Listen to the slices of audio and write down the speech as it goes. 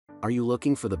Are you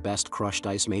looking for the best crushed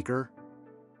ice maker?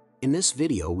 In this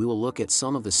video we will look at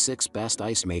some of the 6 best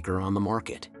ice maker on the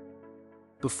market.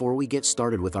 Before we get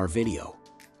started with our video,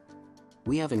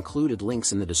 we have included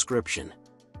links in the description,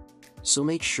 so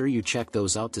make sure you check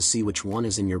those out to see which one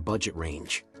is in your budget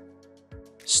range.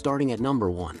 Starting at number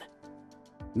 1.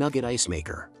 Nugget Ice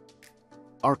Maker.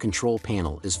 Our control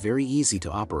panel is very easy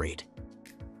to operate.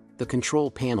 The control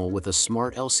panel with a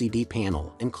smart LCD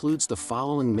panel includes the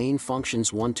following main functions: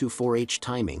 124H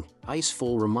timing, ice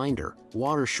full reminder,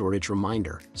 water shortage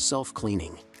reminder,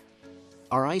 self-cleaning.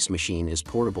 Our ice machine is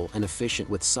portable and efficient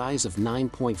with size of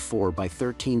 9.4 by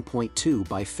 13.2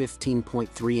 by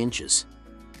 15.3 inches.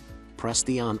 Press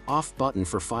the on/off button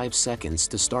for 5 seconds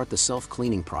to start the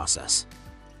self-cleaning process.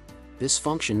 This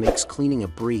function makes cleaning a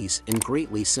breeze and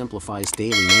greatly simplifies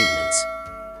daily maintenance.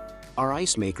 Our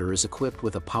ice maker is equipped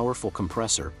with a powerful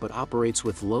compressor but operates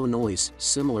with low noise,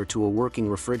 similar to a working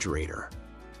refrigerator.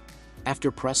 After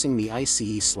pressing the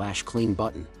ICE/clean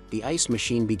button, the ice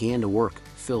machine began to work,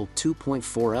 filled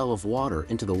 2.4 L of water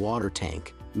into the water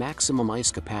tank. Maximum ice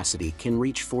capacity can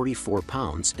reach 44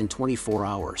 pounds in 24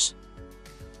 hours.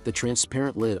 The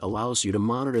transparent lid allows you to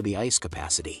monitor the ice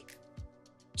capacity.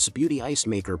 Beauty Ice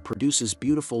Maker produces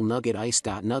beautiful nugget ice.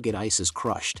 Nugget ice is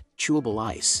crushed, chewable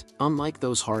ice. Unlike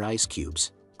those hard ice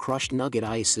cubes, crushed nugget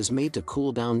ice is made to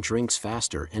cool down drinks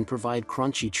faster and provide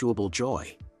crunchy chewable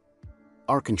joy.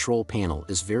 Our control panel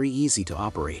is very easy to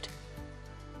operate.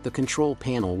 The control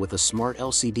panel with a smart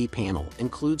LCD panel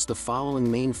includes the following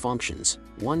main functions: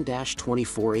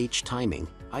 1-24H timing,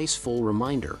 ice full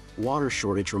reminder, water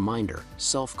shortage reminder,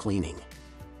 self-cleaning.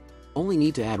 Only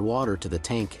need to add water to the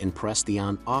tank and press the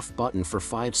on/off button for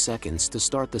 5 seconds to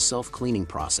start the self-cleaning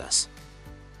process.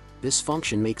 This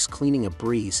function makes cleaning a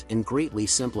breeze and greatly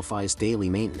simplifies daily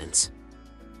maintenance.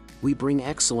 We bring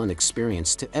excellent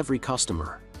experience to every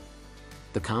customer.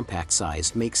 The compact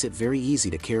size makes it very easy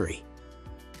to carry.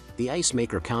 The Ice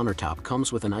Maker countertop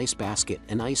comes with an ice basket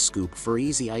and ice scoop for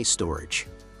easy ice storage.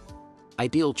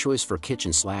 Ideal choice for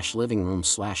kitchen/living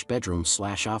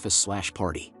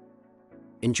room/bedroom/office/party.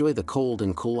 Enjoy the cold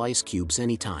and cool ice cubes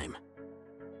anytime.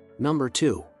 Number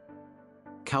 2.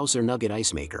 COWSAR Nugget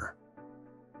Ice Maker.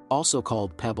 Also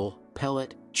called Pebble,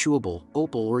 Pellet, Chewable,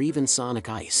 Opal, or even Sonic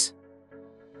Ice.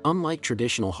 Unlike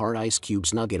traditional hard ice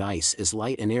cubes, Nugget Ice is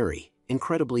light and airy,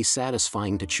 incredibly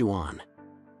satisfying to chew on.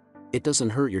 It doesn't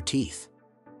hurt your teeth.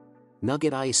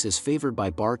 Nugget Ice is favored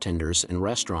by bartenders and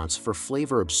restaurants for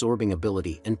flavor-absorbing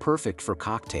ability and perfect for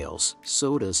cocktails,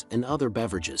 sodas, and other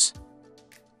beverages.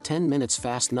 10 minutes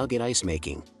fast nugget ice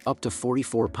making, up to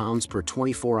 44 pounds per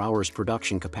 24 hours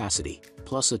production capacity,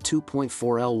 plus a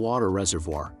 2.4 L water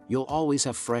reservoir. You'll always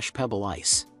have fresh Pebble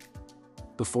ice.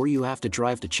 Before you have to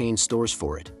drive to chain stores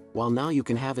for it, while now you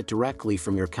can have it directly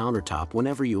from your countertop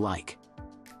whenever you like.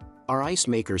 Our ice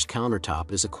maker's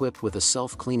countertop is equipped with a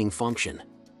self-cleaning function.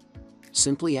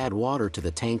 Simply add water to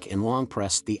the tank and long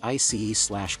press the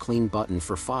ICE/clean button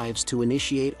for 5s to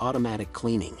initiate automatic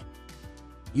cleaning.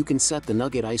 You can set the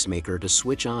Nugget Ice Maker to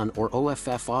switch on or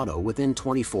OFF auto within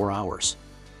 24 hours.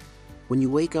 When you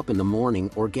wake up in the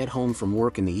morning or get home from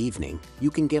work in the evening,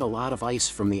 you can get a lot of ice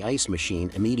from the ice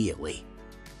machine immediately.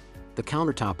 The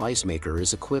countertop ice maker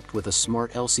is equipped with a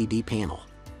smart LCD panel.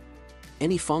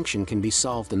 Any function can be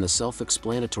solved in the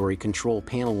self-explanatory control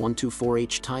panel: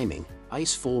 124H timing,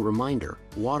 ice full reminder,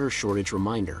 water shortage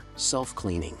reminder,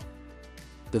 self-cleaning.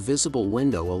 The visible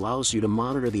window allows you to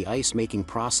monitor the ice-making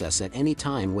process at any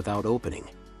time without opening.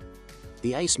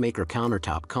 The Ice Maker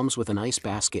countertop comes with an ice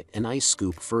basket and ice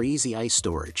scoop for easy ice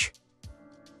storage.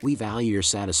 We value your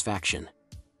satisfaction.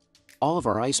 All of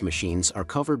our ice machines are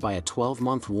covered by a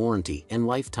 12-month warranty and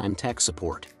lifetime tech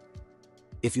support.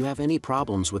 If you have any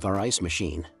problems with our ice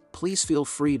machine, please feel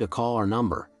free to call our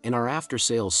number, and our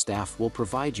after-sales staff will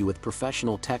provide you with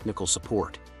professional technical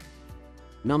support.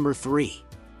 Number 3.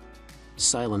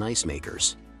 Silonn Ice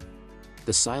Makers.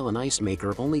 The Silonn Ice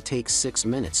Maker only takes 6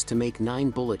 minutes to make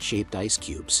 9 bullet-shaped ice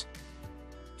cubes.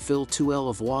 Fill 2 L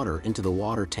of water into the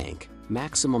water tank.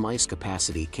 Maximum ice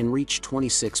capacity can reach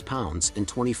 26 pounds in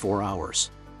 24 hours.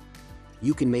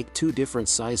 You can make 2 different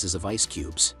sizes of ice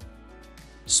cubes.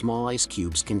 Small ice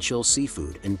cubes can chill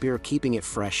seafood and beer, keeping it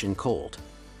fresh and cold.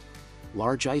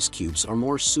 Large ice cubes are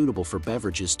more suitable for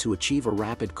beverages to achieve a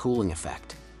rapid cooling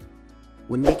effect.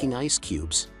 When making ice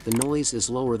cubes, the noise is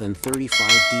lower than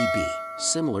 35 dB,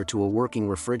 similar to a working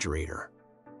refrigerator.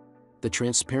 The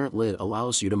transparent lid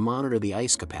allows you to monitor the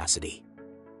ice capacity.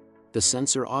 The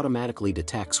sensor automatically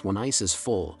detects when ice is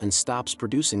full and stops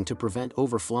producing to prevent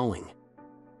overflowing.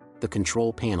 The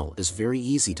control panel is very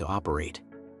easy to operate.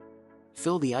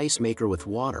 Fill the ice maker with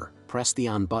water, press the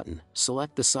on button,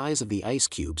 select the size of the ice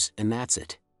cubes, and that's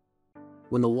it.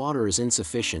 When the water is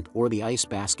insufficient or the ice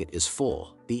basket is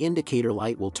full, the indicator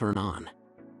light will turn on.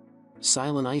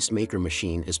 Silonn Ice Maker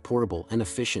machine is portable and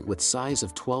efficient with size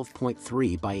of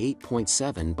 12.3 by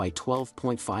 8.7 by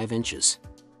 12.5 inches.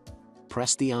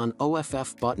 Press the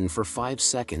on/off button for 5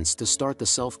 seconds to start the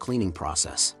self-cleaning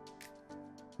process.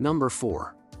 Number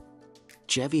 4.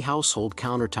 Gevi Household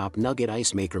Countertop Nugget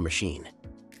Ice Maker Machine.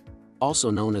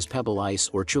 Also known as pebble ice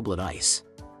or chublet ice.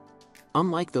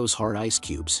 Unlike those hard ice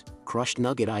cubes, crushed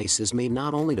nugget ice is made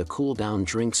not only to cool down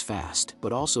drinks fast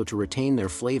but also to retain their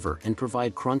flavor and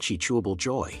provide crunchy chewable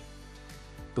joy.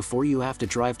 Before you have to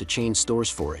drive to chain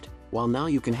stores for it, while now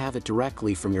you can have it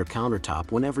directly from your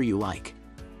countertop whenever you like.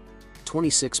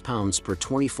 26 pounds per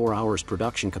 24 hours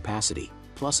production capacity,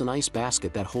 plus an ice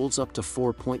basket that holds up to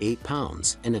 4.8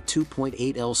 pounds and a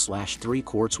 2.8 L/3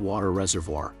 quarts water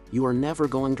reservoir, you are never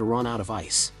going to run out of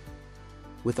ice.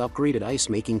 With upgraded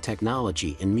ice-making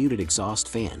technology and muted exhaust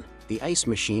fan, the ice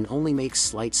machine only makes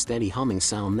slight steady humming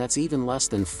sound that's even less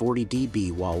than 40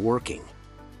 dB while working.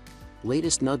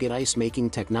 Latest Nugget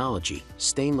ice-making technology: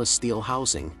 stainless steel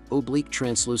housing, oblique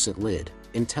translucent lid,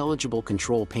 intelligible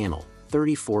control panel,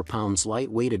 34 pounds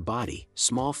light-weighted body,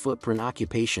 small footprint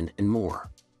occupation, and more.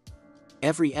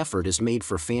 Every effort is made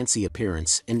for fancy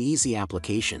appearance and easy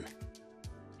application.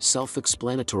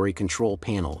 Self-explanatory control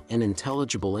panel and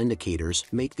intelligible indicators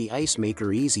make the ice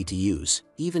maker easy to use,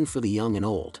 even for the young and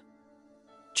old.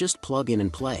 Just plug in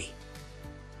and play.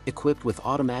 Equipped with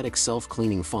automatic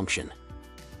self-cleaning function.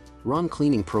 Run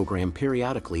cleaning program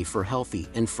periodically for healthy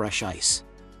and fresh ice.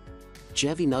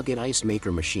 Gevi Nugget Ice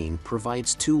Maker machine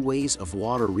provides 2 ways of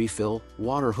water refill,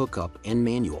 water hookup, and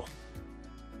manual.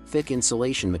 Thick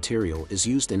insulation material is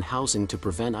used in housing to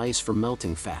prevent ice from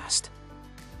melting fast.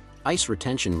 Ice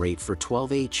retention rate for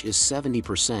 12H is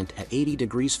 70% at 80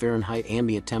 degrees Fahrenheit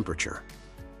ambient temperature.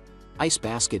 Ice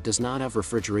basket does not have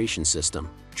refrigeration system.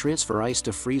 Transfer ice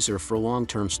to freezer for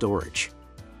long-term storage.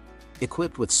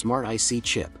 Equipped with Smart IC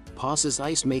chip, pauses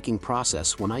ice making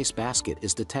process when ice basket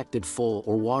is detected full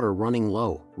or water running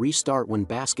low, restart when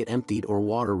basket emptied or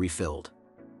water refilled.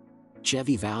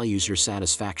 Gevi values your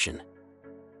satisfaction.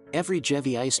 Every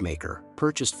Gevi Ice Maker,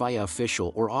 purchased via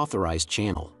official or authorized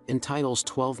channel, entitles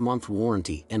 12-month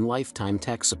warranty and lifetime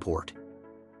tech support.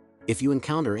 If you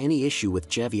encounter any issue with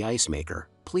Gevi Ice Maker,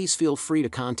 please feel free to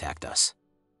contact us.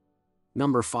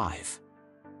 Number 5.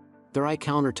 Thereye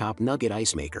Countertop Nugget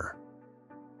Ice Maker.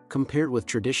 Compared with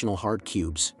traditional hard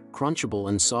cubes, crunchable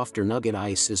and softer nugget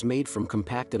ice is made from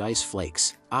compacted ice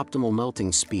flakes. Optimal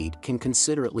melting speed can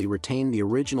considerately retain the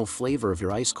original flavor of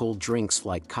your ice-cold drinks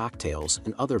like cocktails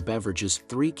and other beverages.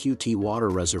 3 QT water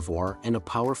reservoir and a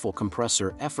powerful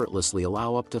compressor effortlessly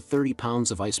allow up to 30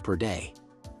 pounds of ice per day.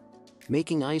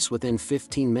 Making ice within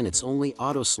 15 minutes only.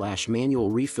 Auto/manual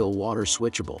refill water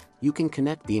switchable. You can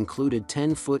connect the included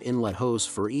 10-foot inlet hose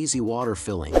for easy water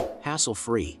filling,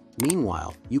 hassle-free.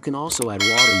 Meanwhile, you can also add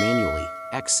water manually,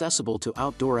 accessible to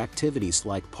outdoor activities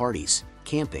like parties,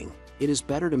 camping. It is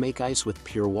better to make ice with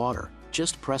pure water.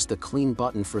 Just press the clean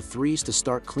button for 3s to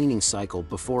start cleaning cycle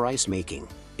before ice making.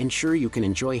 Ensure you can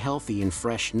enjoy healthy and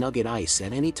fresh nugget ice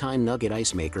at any time. Nugget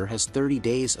Ice Maker has 30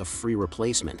 days of free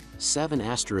replacement,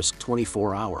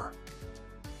 7*24-hour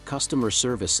customer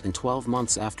service and 12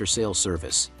 months after-sale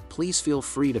service. Please feel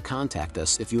free to contact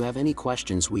us if you have any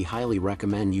questions. We highly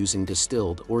recommend using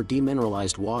distilled or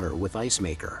demineralized water with Ice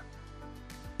Maker.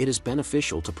 It is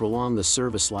beneficial to prolong the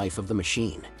service life of the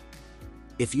machine.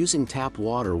 If using tap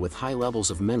water with high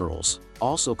levels of minerals,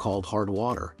 also called hard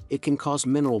water, it can cause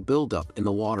mineral buildup in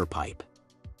the water pipe.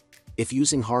 If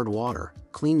using hard water,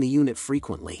 clean the unit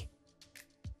frequently.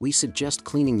 We suggest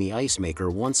cleaning the ice maker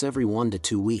once every 1 to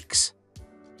 2 weeks.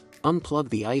 Unplug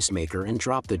the ice maker and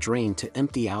drop the drain to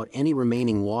empty out any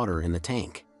remaining water in the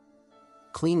tank.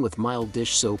 Clean with mild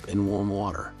dish soap and warm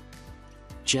water.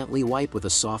 Gently wipe with a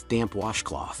soft damp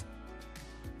washcloth.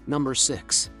 Number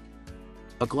 6.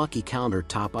 AGLUCKY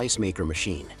Countertop Ice Maker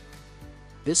Machine.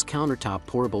 This countertop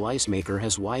portable ice maker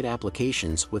has wide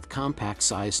applications with compact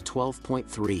size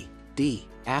 12.3 D,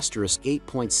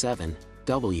 *8.7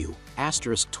 W,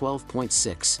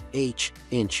 *12.6 H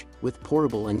inch. With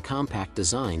portable and compact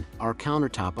design, our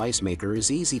countertop ice maker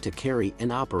is easy to carry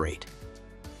and operate.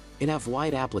 It have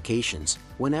wide applications.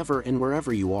 Whenever and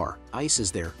wherever you are, ice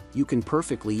is there. You can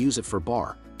perfectly use it for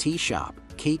bar, tea shop,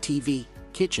 KTV,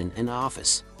 kitchen, and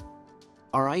office.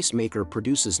 Our ice maker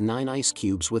produces 9 ice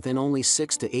cubes within only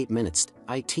 6 to 8 minutes.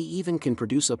 It even can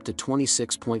produce up to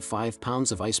 26.5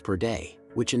 pounds of ice per day,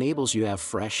 which enables you to have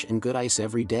fresh and good ice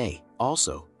every day.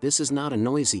 Also, this is not a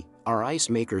noisy. Our ice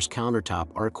maker's countertop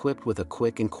are equipped with a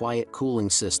quick and quiet cooling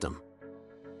system.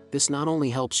 This not only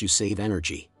helps you save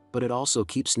energy, but it also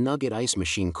keeps Nugget Ice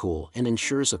Machine cool and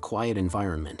ensures a quiet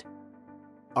environment.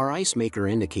 Our ice maker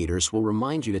indicators will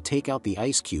remind you to take out the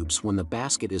ice cubes when the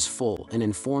basket is full and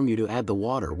inform you to add the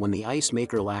water when the ice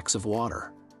maker lacks of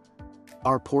water.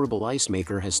 Our portable ice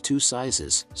maker has two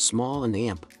sizes, small and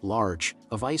amp, large,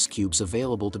 of ice cubes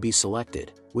available to be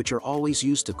selected, which are always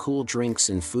used to cool drinks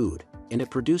and food, and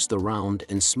it produced the round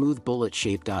and smooth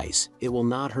bullet-shaped ice. It will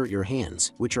not hurt your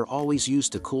hands, which are always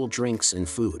used to cool drinks and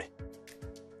food.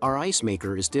 Our ice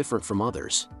maker is different from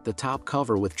others. The top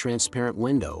cover with transparent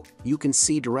window, you can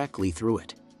see directly through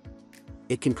it.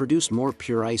 It can produce more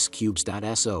pure ice cubes.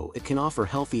 So it can offer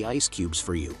healthy ice cubes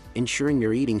for you, ensuring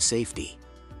your eating safety.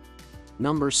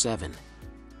 Number 7.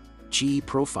 Gevi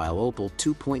Profile Opal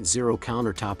 2.0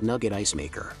 Countertop Nugget Ice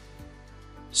Maker.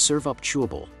 Serve up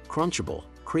chewable, crunchable,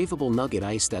 craveable nugget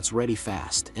ice that's ready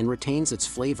fast and retains its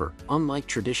flavor, unlike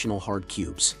traditional hard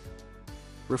cubes.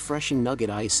 Refreshing nugget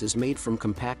ice is made from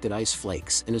compacted ice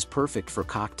flakes and is perfect for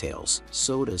cocktails,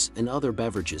 sodas, and other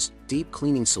beverages. Deep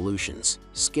cleaning solutions.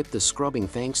 Skip the scrubbing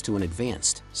thanks to an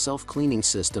advanced, self-cleaning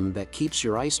system that keeps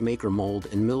your ice maker mold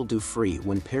and mildew-free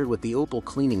when paired with the Opal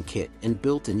cleaning kit and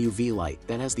built-in UV light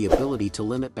that has the ability to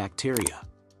limit bacteria.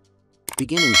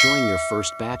 Begin enjoying your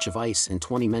first batch of ice in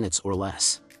 20 minutes or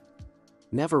less.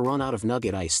 Never run out of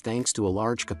nugget ice thanks to a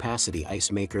large capacity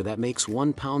ice maker that makes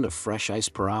 1 pound of fresh ice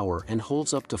per hour and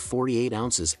holds up to 48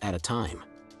 ounces at a time.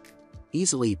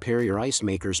 Easily pair your ice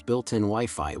maker's built-in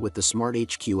Wi-Fi with the Smart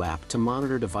HQ app to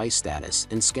monitor device status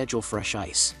and schedule fresh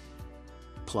ice.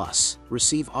 Plus,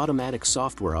 receive automatic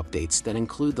software updates that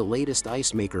include the latest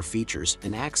ice maker features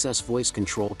and access voice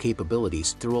control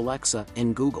capabilities through Alexa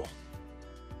and Google.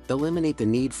 Eliminate the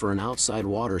need for an outside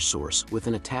water source with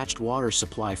an attached water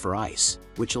supply for ice,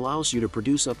 which allows you to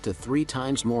produce up to 3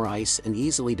 times more ice and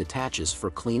easily detaches for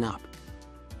cleanup.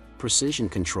 Precision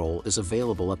control is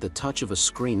available at the touch of a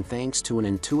screen thanks to an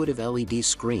intuitive LED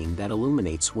screen that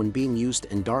illuminates when being used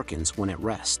and darkens when at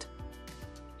rest.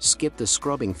 Skip the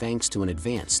scrubbing thanks to an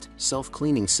advanced,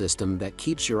 self-cleaning system that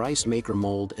keeps your ice maker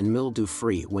mold and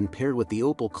mildew-free when paired with the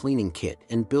Opal cleaning kit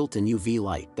and built-in UV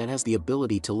light that has the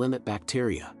ability to limit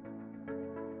bacteria.